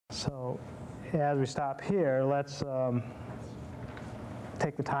So as we stop here, let's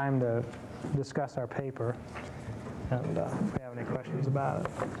take the time to discuss our paper, and if we have any questions about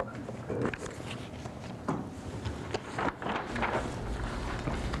it.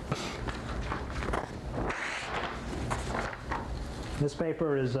 This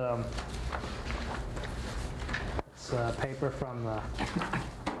paper is it's a paper from a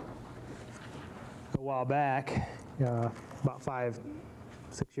while back, about 5-6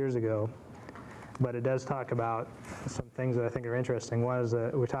 years ago, but it does talk about some things that I think are interesting. One is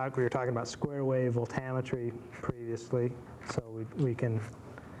that we were talking about square wave voltammetry previously, so we can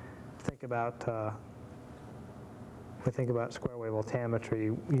think about square wave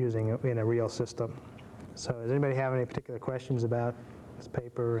voltammetry using it in a real system. So does anybody have any particular questions about this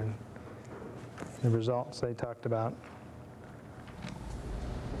paper and the results they talked about?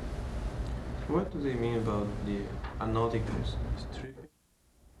 What do they mean about the anodic stripping?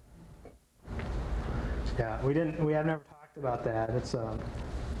 Yeah, we have never talked about that. It's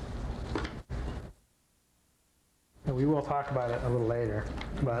we will talk about it a little later,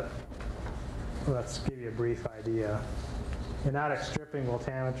 but let's give you a brief idea. Anodic stripping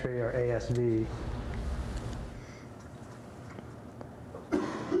voltammetry, or ASV.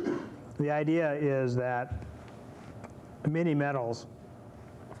 The idea is that many metals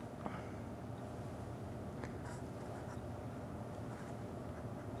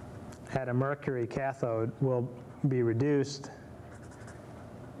at a mercury cathode will be reduced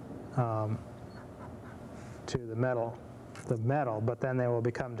to the metal, but then they will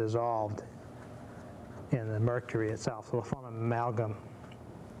become dissolved in the mercury itself. So they'll form an amalgam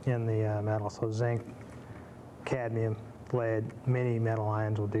in the metal. So zinc, cadmium, lead, many metal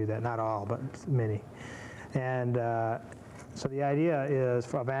ions will do that. Not all, but many. And so the idea is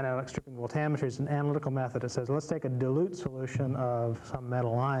of analytic stripping voltammetry is an analytical method. It says, let's take a dilute solution of some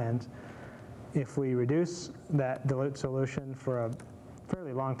metal ions. If we reduce that dilute solution for a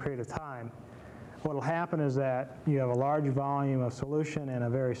fairly long period of time, what will happen is that you have a large volume of solution and a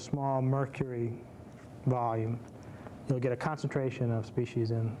very small mercury volume. You'll get a concentration of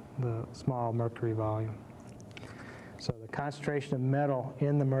species in the small mercury volume. So the concentration of metal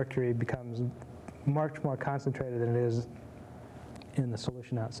in the mercury becomes much more concentrated than it is in the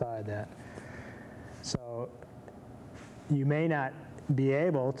solution outside that. So you may not be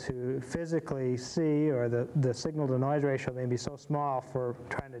able to physically see, or the signal to noise ratio may be so small for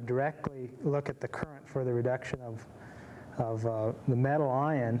trying to directly look at the current for the reduction of the metal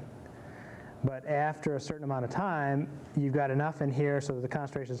ion. But after a certain amount of time, you've got enough in here so that the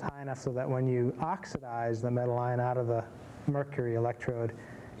concentration is high enough so that when you oxidize the metal ion out of the mercury electrode,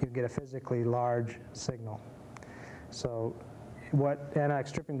 you get a physically large signal. So what analytic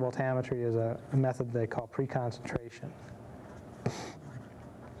stripping voltammetry is a method they call pre-concentration.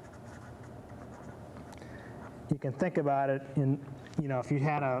 You can think about it in, if you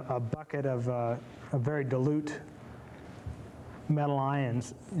had a bucket of a very dilute metal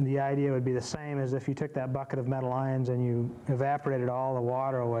ions, and the idea would be the same as if you took that bucket of metal ions and you evaporated all the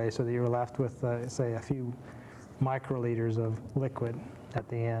water away so that you were left with, say, a few microliters of liquid at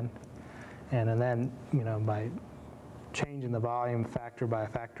the end. And then, by changing the volume factor by a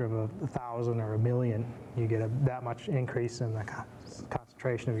factor of 1,000 or 1,000,000, you get that much increase in the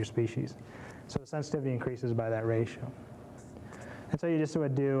concentration of your species. So the sensitivity increases by that ratio. And so you just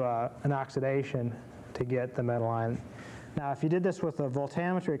would do an oxidation to get the metal ion. Now, if you did this with a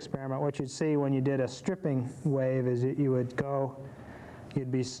voltammetry experiment, what you'd see when you did a stripping wave is that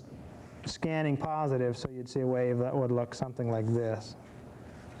you'd be scanning positive, so you'd see a wave that would look something like this.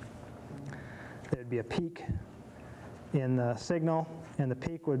 There'd be a peak in the signal, and the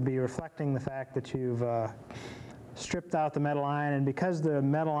peak would be reflecting the fact that you've stripped out the metal ion, and because the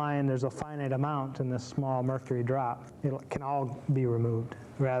metal ion, there's a finite amount in this small mercury drop, it can all be removed,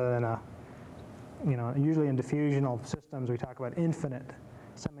 rather than usually in diffusional systems we talk about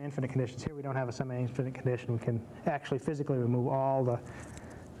semi-infinite conditions. Here we don't have a semi-infinite condition. We can actually physically remove all the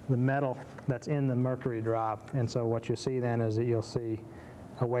metal that's in the mercury drop. And so what you see then is that you'll see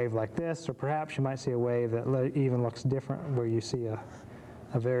a wave like this, or perhaps you might see a wave that even looks different, where you see a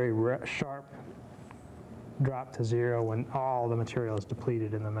very sharp drop to zero when all the material is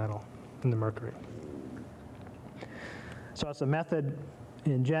depleted in the mercury. So it's a method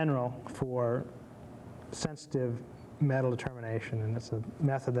in general for sensitive metal determination, and it's a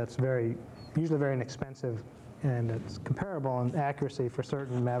method that's usually very inexpensive, and it's comparable in accuracy for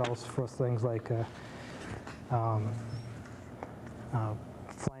certain metals for things like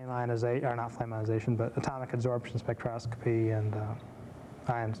flame ionization, or not flame ionization, but atomic absorption spectroscopy and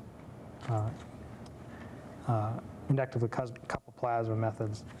inductively coupled plasma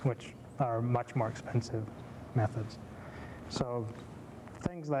methods, which are much more expensive methods. So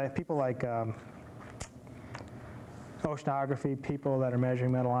things like, people like oceanography, people that are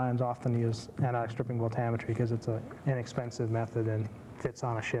measuring metal ions often use anodic stripping voltammetry because it's an inexpensive method and fits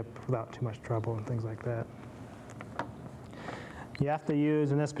on a ship without too much trouble and things like that. You have to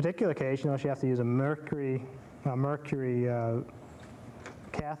use, in this particular case, you have to use a mercury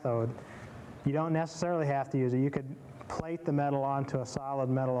cathode. You don't necessarily have to use it. You could plate the metal onto a solid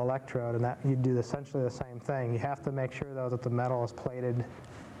metal electrode, and that you do essentially the same thing. You have to make sure, though, that the metal is plated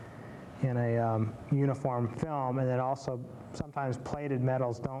in a uniform film, and then also sometimes plated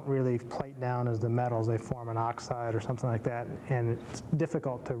metals don't really plate down as the metals. They form an oxide or something like that, and it's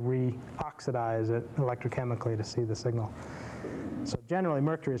difficult to re-oxidize it electrochemically to see the signal. So generally,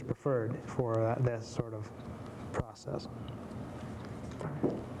 mercury is preferred for this sort of process.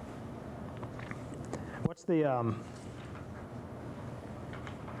 What's the,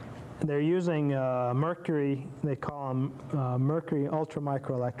 they're using mercury, they call them mercury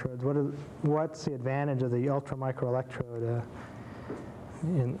ultramicroelectrodes. What's the advantage of the ultramicroelectrode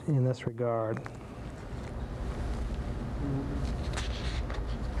in this regard?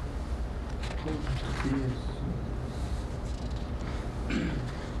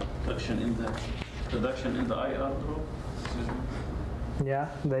 Reduction in the IR drop. Yeah,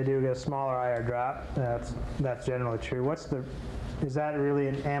 they do get a smaller IR drop. That's generally true. Is that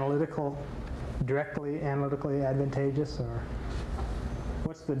really directly analytically advantageous, or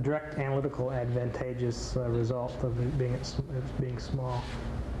what's the direct analytical advantageous result of it being small?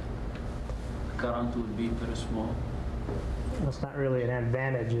 Current will be very small. That's not really an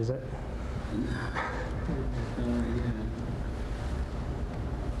advantage, is it?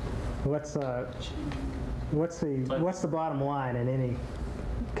 What's the bottom line in any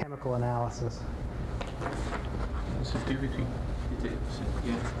chemical analysis? Sensitivity.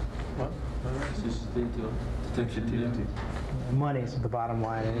 Yeah. What? Sensitivity or Sensitivity. Money is the bottom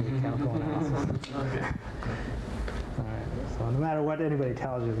line in any chemical analysis. Okay. All right. So no matter what anybody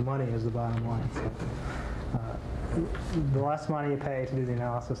tells you, money is the bottom line. So, the less money you pay to do the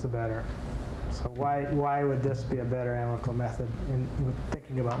analysis, the better. So why would this be a better analytical method in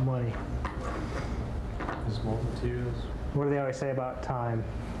thinking about money? Small materials. What do they always say about time?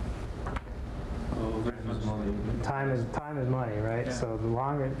 Oh, very much. Time is money, right? Yeah. So the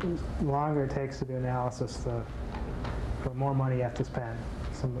longer it takes to do analysis, the more money you have to spend.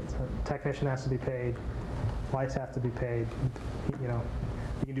 Some technician has to be paid, lights have to be paid. You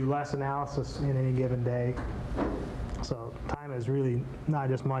can do less analysis in any given day. So time is really not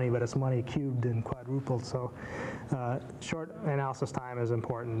just money, but it's money cubed and quadrupled. So short analysis time is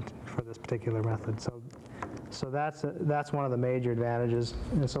important for this particular method. So that's one of the major advantages.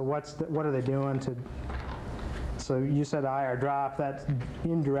 And so what are they doing to? So you said IR drop. That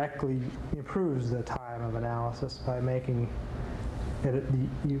indirectly improves the time of analysis by making it.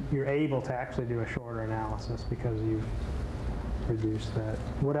 You're able to actually do a shorter analysis because you've reduced that.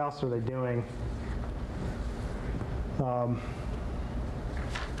 What else are they doing?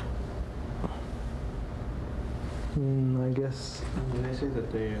 I guess. They say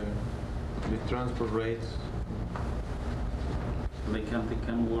that the transfer rates. They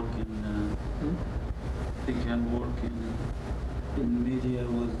can work in. They can work in media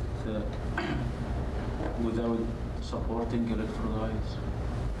without supporting electrolytes.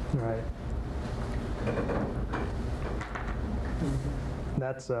 Right.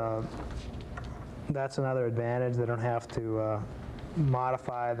 That's another advantage. They don't have to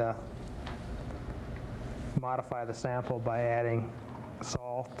modify the sample by adding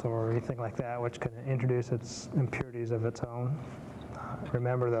salt or anything like that, which can introduce its impurities of its own.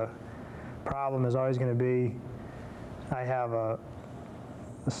 Remember, the problem is always going to be, I have a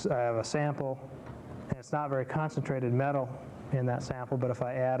sample, and it's not very concentrated metal in that sample, but if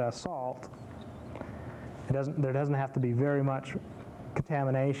I add a salt, there doesn't have to be very much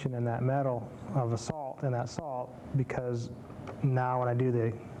contamination in that metal of a salt, because now when I do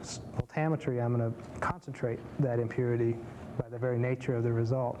the voltammetry, I'm going to concentrate that impurity by the very nature of the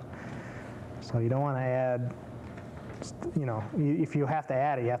result. So you don't want to add, if you have to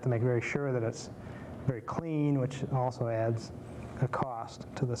add it, you have to make very sure that it's very clean, which also adds a cost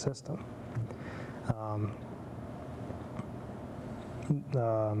to the system.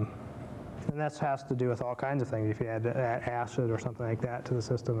 And that has to do with all kinds of things. If you add acid or something like that to the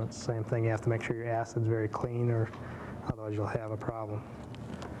system, it's the same thing. You have to make sure your acid's very clean, or otherwise you'll have a problem.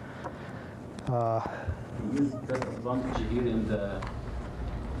 Use that advantage here in the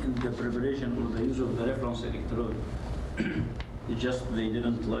preparation or the use of the reference electrode. It's just they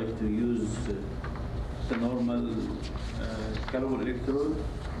didn't like to use just a normal scalable electrode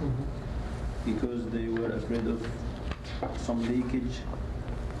because they were afraid of some leakage.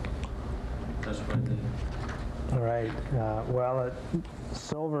 That's why they. All right. Well,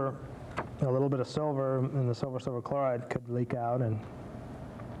 silver, a little bit of silver in the silver chloride could leak out, and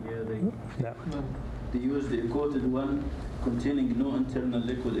Yeah, they use the coated one containing no internal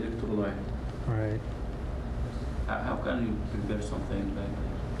liquid electrolyte. right. How can you prepare something like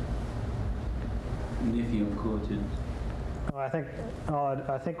lithium coated? Well,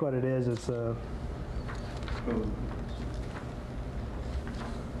 I think what it is, it's a.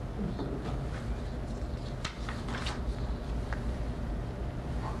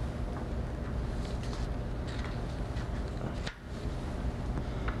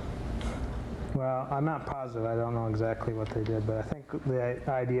 Well, I'm not positive. I don't know exactly what they did, but I think the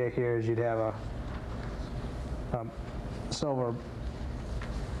idea here is you'd have a silver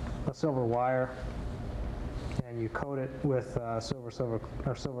wire, and you coat it with silver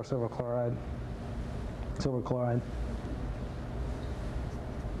chloride.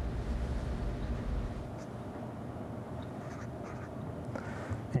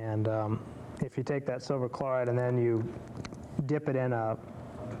 And if you take that silver chloride and then you dip it in a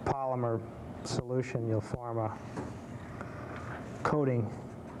polymer solution, you'll form a coating,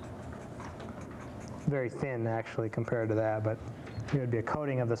 very thin actually compared to that, but it would be a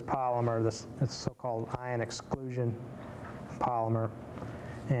coating of this polymer, this so-called ion exclusion polymer.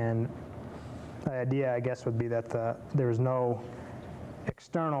 And the idea, I guess, would be that there's no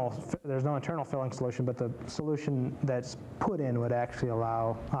internal filling solution, but the solution that's put in would actually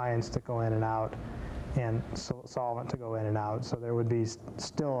allow ions to go in and out and solvent to go in and out. So there would be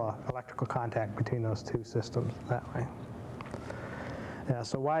still electrical contact between those two systems that way. Yeah,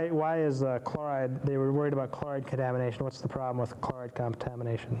 so why is chloride, they were worried about chloride contamination. What's the problem with chloride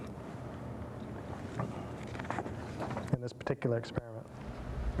contamination in this particular experiment?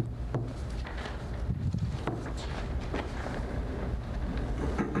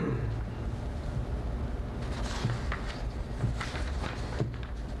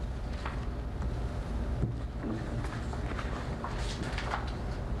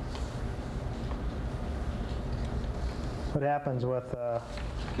 What happens with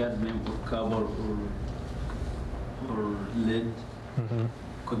Cadmium or copper or lead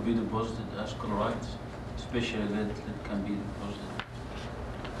could be deposited as chlorides, especially lead can be deposited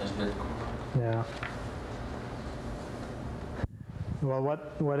as lead chloride. Yeah. Well,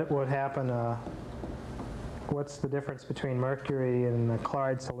 what would happen? What's the difference between mercury in the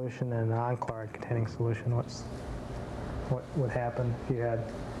chloride solution and a non-chloride containing solution? What would happen if you had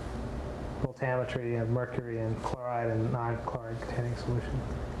voltammetry, you have mercury and chloride and non-chloride containing solution?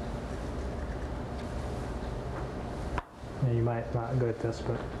 Yeah, you might not be good at this,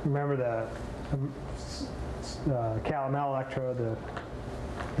 but remember the calomel electrode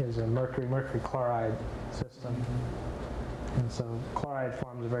is a mercury chloride system. And so chloride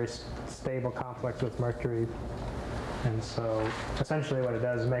forms a very stable complex with mercury. And so essentially what it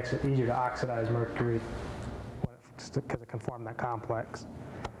does is makes it easier to oxidize mercury because it can form that complex.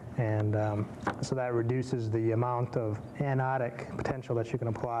 And so that reduces the amount of anodic potential that you can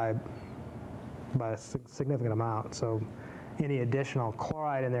apply by a significant amount. So any additional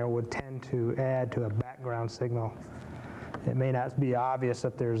chloride in there would tend to add to a background signal. It may not be obvious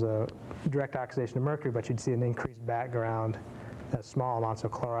that there's a direct oxidation of mercury, but you'd see an increased background as small amounts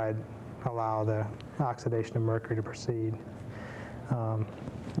of chloride allow the oxidation of mercury to proceed.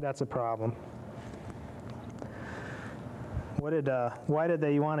 That's a problem. Why did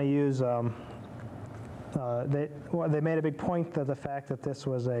they want to use, they made a big point of the fact that this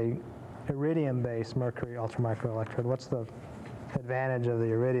was a iridium-based mercury ultramicroelectrode. What's the advantage of the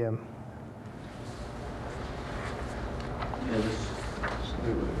iridium? Yeah, this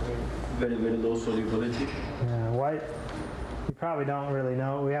very, very low solubility. Yeah, why? You probably don't really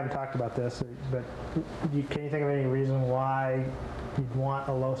know. We haven't talked about this, but can you think of any reason why you'd want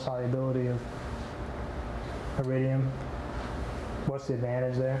a low solubility of iridium? What's the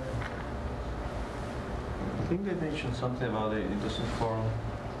advantage there? I think they mentioned something about it doesn't form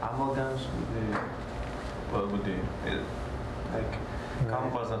amalgams with the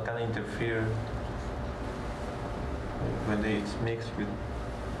compounds that can interfere when it's mixed with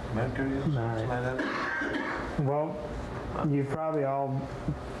mercury or something like that. Well, you're probably all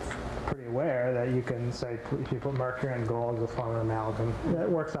pretty aware that you can say if you put mercury and gold, you'll form an amalgam. That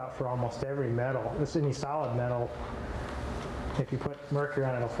works out for almost every metal. It's any solid metal. If you put mercury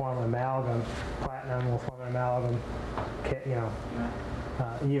on it, it'll form an amalgam. Platinum will form an amalgam.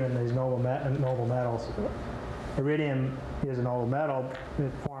 Even these noble metals iridium is an old metal.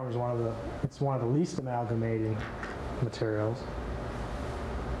 It forms it's one of the least amalgamating materials.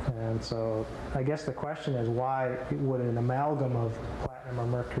 And so I guess the question is, why would an amalgam of platinum or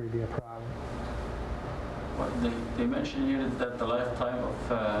mercury be a problem? Well, they mention here that the lifetime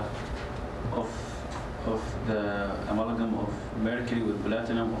of the amalgam of mercury with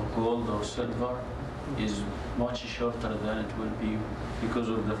platinum or gold or silver is much shorter than it will be because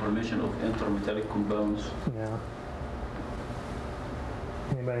of the formation of intermetallic compounds. Yeah.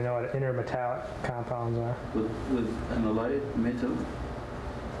 Anybody know what intermetallic compounds are? With an alloyed metal.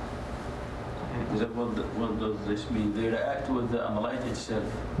 Is that what does this mean? They react with the analyte itself.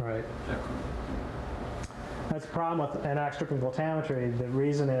 Right. That's the problem with anodic stripping voltammetry. The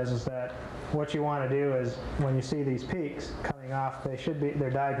reason is that what you want to do is, when you see these peaks coming off, they're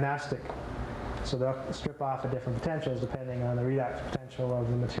diagnostic. So they'll strip off at different potentials depending on the redox potential of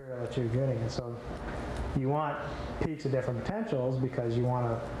the material that you're getting. And so you want peaks at different potentials because you want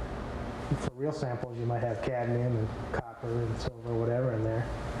to, for real samples, you might have cadmium and copper and silver, whatever in there.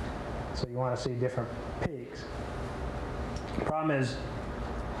 So you want to see different peaks. The problem is,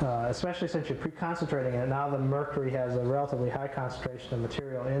 especially since you're pre-concentrating it, now the mercury has a relatively high concentration of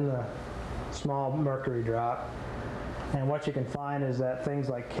material in the small mercury drop. And what you can find is that things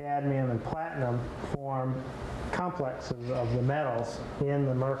like cadmium and platinum form complexes of the metals in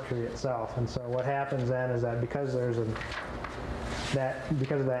the mercury itself. And so what happens then is that because there's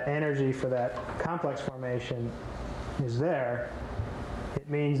because of that energy for that complex formation is there, it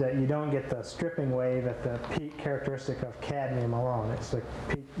means that you don't get the stripping wave at the peak characteristic of cadmium alone. It's the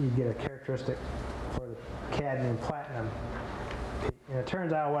peak, you get a characteristic for the cadmium platinum peak. And it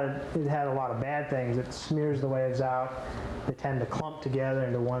turns out it had a lot of bad things. It smears the waves out. They tend to clump together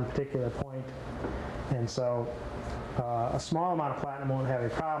into one particular point. And so a small amount of platinum won't have a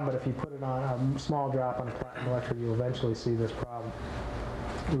problem, but if you put it on a small drop on a platinum electrode, you'll eventually see this problem.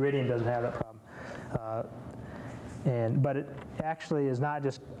 Iridium doesn't have that problem. But it actually is not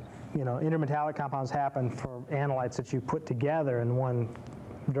just, intermetallic compounds happen for analytes that you put together in one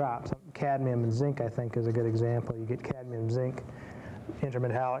drop. So cadmium and zinc, I think, is a good example. You get cadmium, zinc,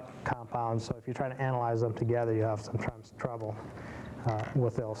 intermetallic compounds. So if you're trying to analyze them together, you have sometimes trouble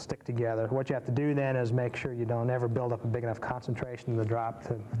they'll stick together. What you have to do then is make sure you don't ever build up a big enough concentration in the drop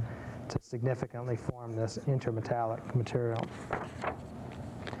to significantly form this intermetallic material.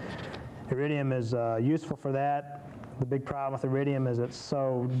 Iridium is useful for that. The big problem with iridium is it's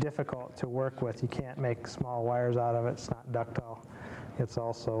so difficult to work with. You can't make small wires out of it. It's not ductile. It's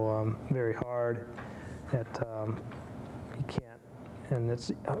also very hard. You can't, and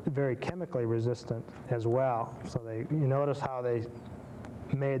it's very chemically resistant as well. So you notice how they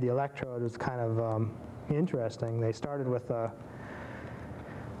made the electrode is kind of interesting. They started with a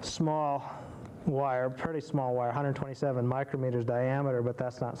small wire, pretty small wire, 127 micrometers diameter, but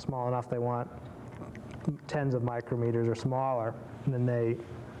that's not small enough. They want tens of micrometers or smaller. And then they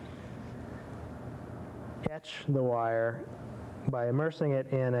etch the wire by immersing it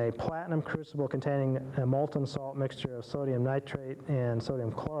in a platinum crucible containing a molten salt mixture of sodium nitrate and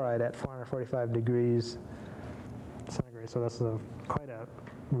sodium chloride at 445 degrees centigrade. So that's quite a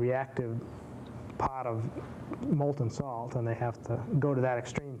reactive pot of molten salt, and they have to go to that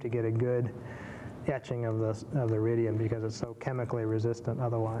extreme to get a good etching of the iridium because it's so chemically resistant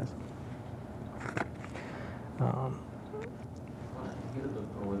otherwise.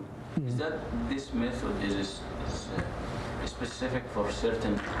 Is that this method is specific for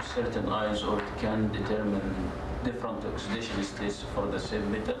certain ions, or it can determine different oxidation states for the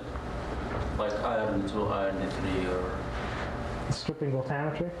same metal, like iron 2, iron 3, or stripping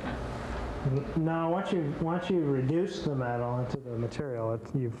voltammetry? No, once you reduce the metal into the material,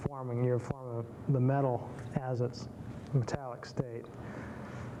 you're forming the metal as its metallic state.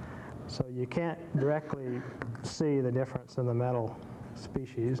 So you can't directly see the difference in the metal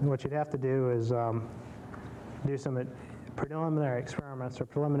species. And what you'd have to do is do some preliminary experiments or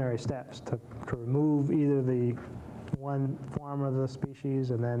preliminary steps to remove either the one form of the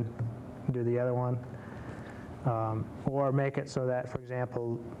species and then do the other one, or make it so that, for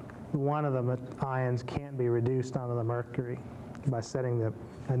example, one of the ions can't be reduced onto the mercury by setting the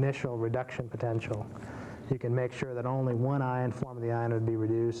initial reduction potential. You can make sure that only one ion form of the ion would be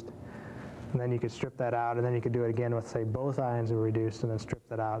reduced, and then you could strip that out, and then you could do it again with, say, both ions are reduced, and then strip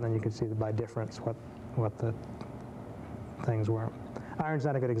that out, and then you can see by difference what the things were. Iron's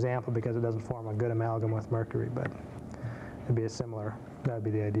not a good example because it doesn't form a good amalgam with mercury, but it'd be that would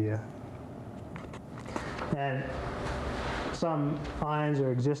be the idea. And some ions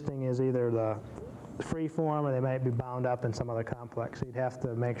are existing as either the free form or they might be bound up in some other complex. So you'd have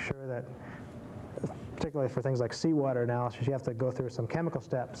to make sure that particularly for things like seawater analysis, you have to go through some chemical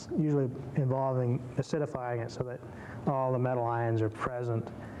steps, usually involving acidifying it so that all the metal ions are present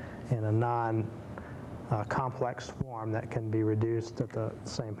in a non-complex form that can be reduced at the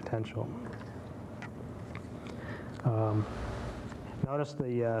same potential. Notice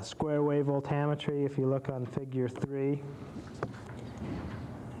the square wave voltammetry. If you look on figure 3,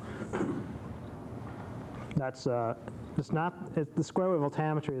 that's the square wave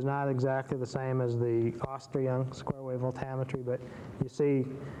voltammetry is not exactly the same as the Austrian square wave voltammetry, but you see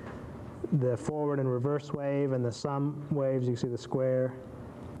the forward and reverse wave and the sum waves. You see the square,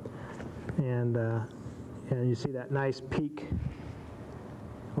 and you see that nice peak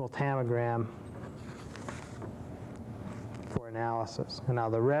voltammogram for analysis. And now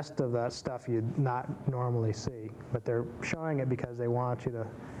the rest of that stuff you'd not normally see, but they're showing it because they want to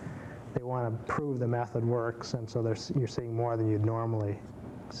prove the method works, and so you're seeing more than you'd normally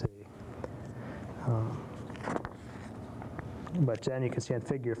see. But then you can see in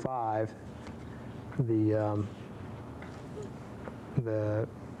figure 5 the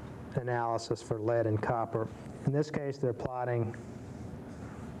analysis for lead and copper. In this case, they're plotting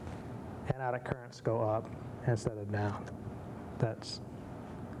anodic currents go up instead of down. That's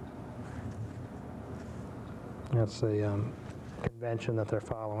the convention that they're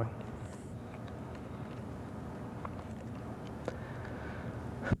following.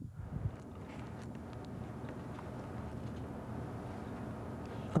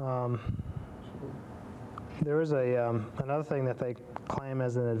 There was another thing that they claim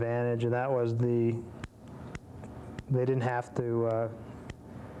as an advantage, and that was they didn't have to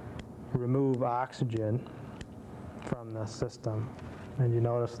remove oxygen from the system. And you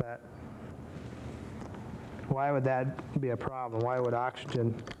notice that. Why would that be a problem? Why would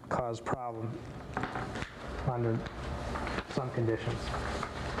oxygen cause problem under some conditions?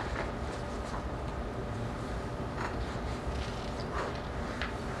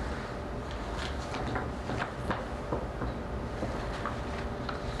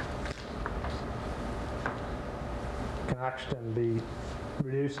 Can oxygen be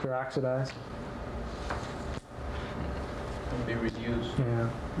reduced or oxidized? Can be reduced. Yeah.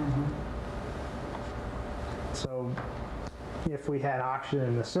 So if we had oxygen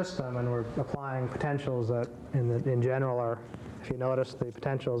in the system and we're applying potentials that in general are, if you notice the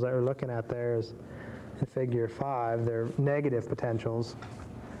potentials that we're looking at there is in figure 5, they're negative potentials.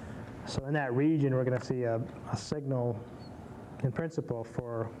 So in that region we're going to see a signal in principle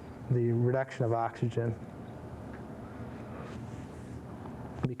for the reduction of oxygen,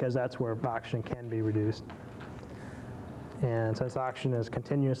 because that's where oxygen can be reduced. And since oxygen is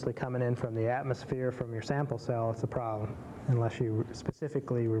continuously coming in from the atmosphere from your sample cell, it's a problem unless you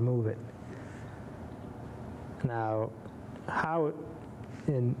specifically remove it. Now,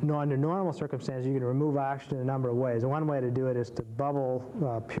 under normal circumstances, you can remove oxygen in a number of ways. And one way to do it is to bubble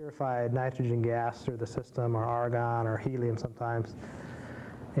purified nitrogen gas through the system, or argon, or helium sometimes.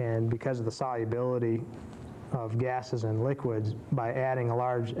 And because of the solubility of gases and liquids, by adding a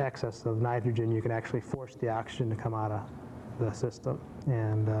large excess of nitrogen, you can actually force the oxygen to come out of the system.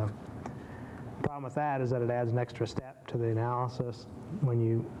 And the problem with that is that it adds an extra step to the analysis. When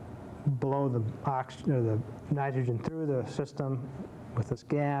you blow the oxygen or the nitrogen through the system with this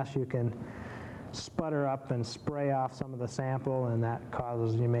gas, you can sputter up and spray off some of the sample, and that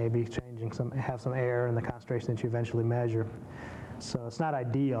causes you may be have some error in the concentration that you eventually measure. So it's not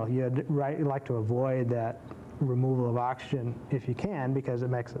ideal. You'd like to avoid that removal of oxygen if you can, because it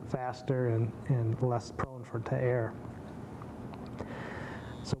makes it faster and less prone to error.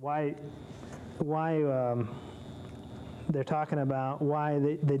 So why they're talking about why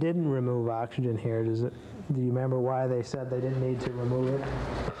they didn't remove oxygen here? Do you remember why they said they didn't need to remove it?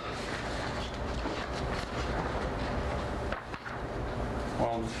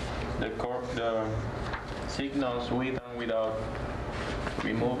 Well, the signals with and without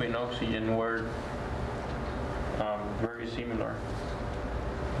removing oxygen were very similar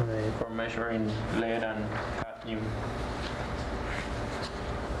for measuring lead and cadmium.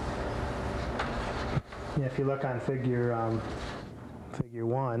 Yeah, if you look on figure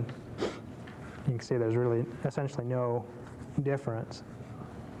 1, you can see there's really essentially no difference.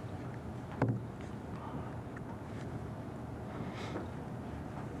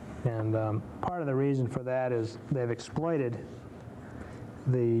 And part of the reason for that is they've exploited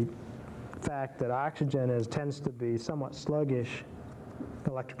the fact that oxygen tends to be somewhat sluggish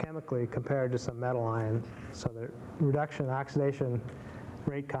electrochemically compared to some metal ions. So the reduction oxidation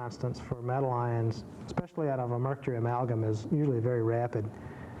rate constants for metal ions, especially out of a mercury amalgam, is usually very rapid,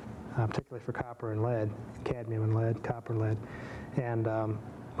 particularly for copper and lead, cadmium and lead, copper and lead. And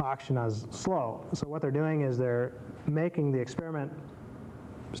oxygen is slow. So what they're doing is they're making the experiment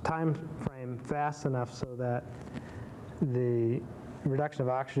time frame fast enough so that the reduction of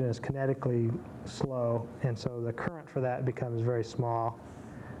oxygen is kinetically slow, and so the current for that becomes very small,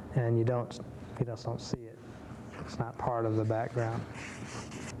 and you just don't see it. It's not part of the background.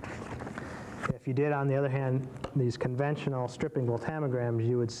 If you did, on the other hand, these conventional stripping voltammograms,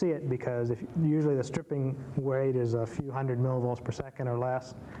 you would see it, because usually the stripping rate is a few hundred millivolts per second or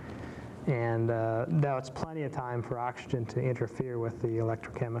less, and that's plenty of time for oxygen to interfere with the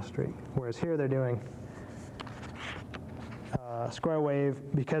electrochemistry. Whereas here they're doing square wave,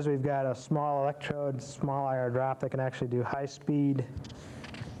 because we've got a small electrode, small IR drop, that can actually do high-speed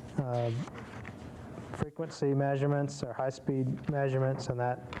frequency measurements or high-speed measurements, and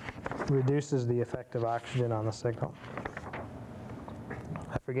that reduces the effect of oxygen on the signal.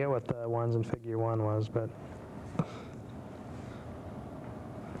 I forget what the ones in figure 1 was, but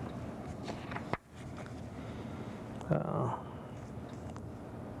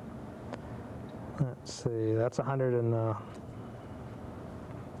let's see, that's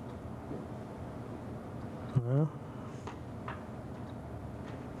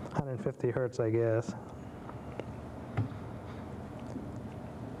 150 hertz, I guess.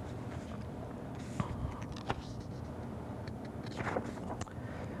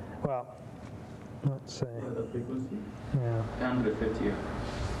 Well, let's see. The frequency? Yeah. 150.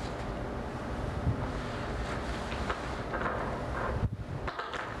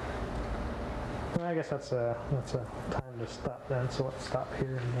 Well, I guess that's a time to stop then, so let's stop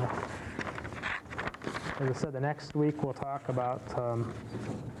here. And, as I said, the next week we'll talk about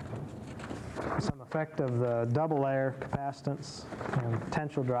some effect of the double layer capacitance and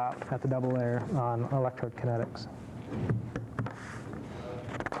potential drop at the double layer on electrode kinetics.